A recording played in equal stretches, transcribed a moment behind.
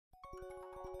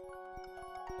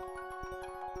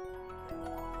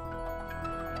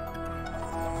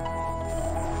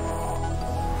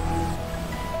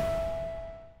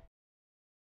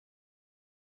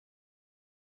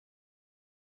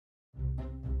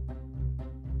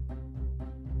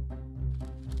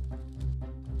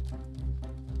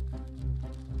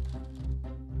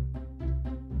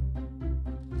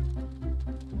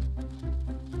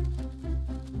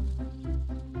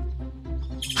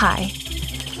Hi.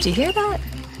 Did you hear that?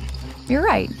 You're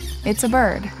right, it's a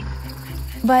bird.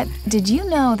 But did you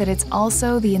know that it's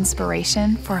also the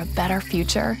inspiration for a better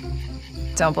future?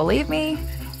 Don't believe me?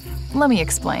 Let me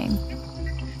explain.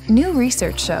 New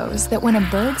research shows that when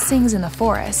a bird sings in the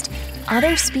forest,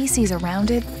 other species around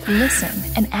it listen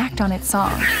and act on its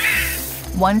song.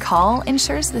 One call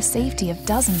ensures the safety of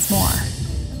dozens more.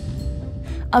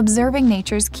 Observing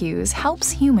nature's cues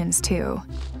helps humans too.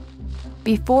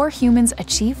 Before humans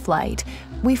achieve flight,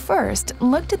 we first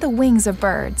looked at the wings of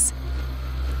birds.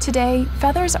 Today,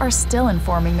 feathers are still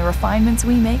informing the refinements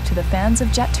we make to the fans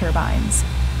of jet turbines.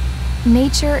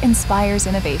 Nature inspires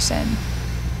innovation.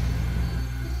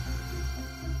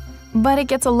 But it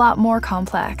gets a lot more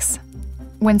complex.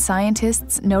 When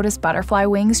scientists noticed butterfly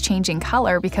wings changing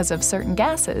color because of certain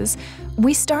gases,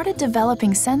 we started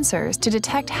developing sensors to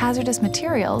detect hazardous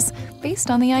materials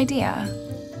based on the idea.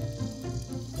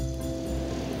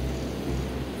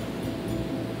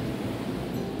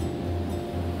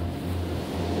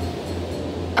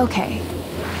 Okay,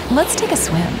 let's take a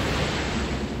swim.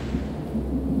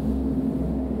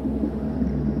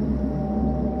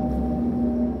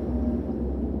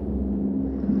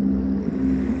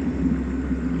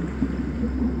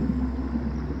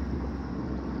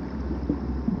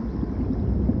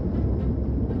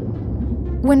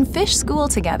 When fish school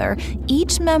together,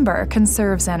 each member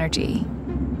conserves energy.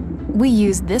 We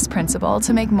use this principle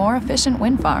to make more efficient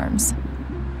wind farms.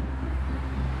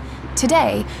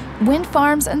 Today, wind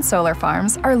farms and solar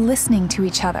farms are listening to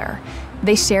each other.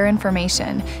 They share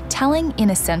information, telling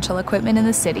inessential equipment in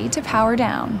the city to power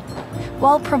down,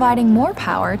 while providing more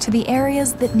power to the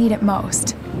areas that need it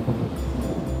most.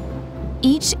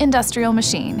 Each industrial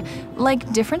machine,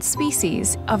 like different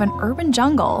species of an urban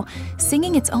jungle,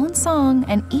 singing its own song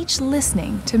and each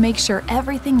listening to make sure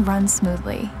everything runs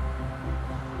smoothly.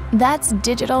 That's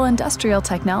digital industrial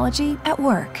technology at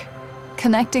work,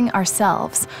 connecting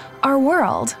ourselves, our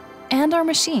world, and our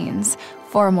machines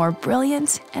for a more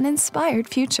brilliant and inspired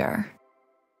future.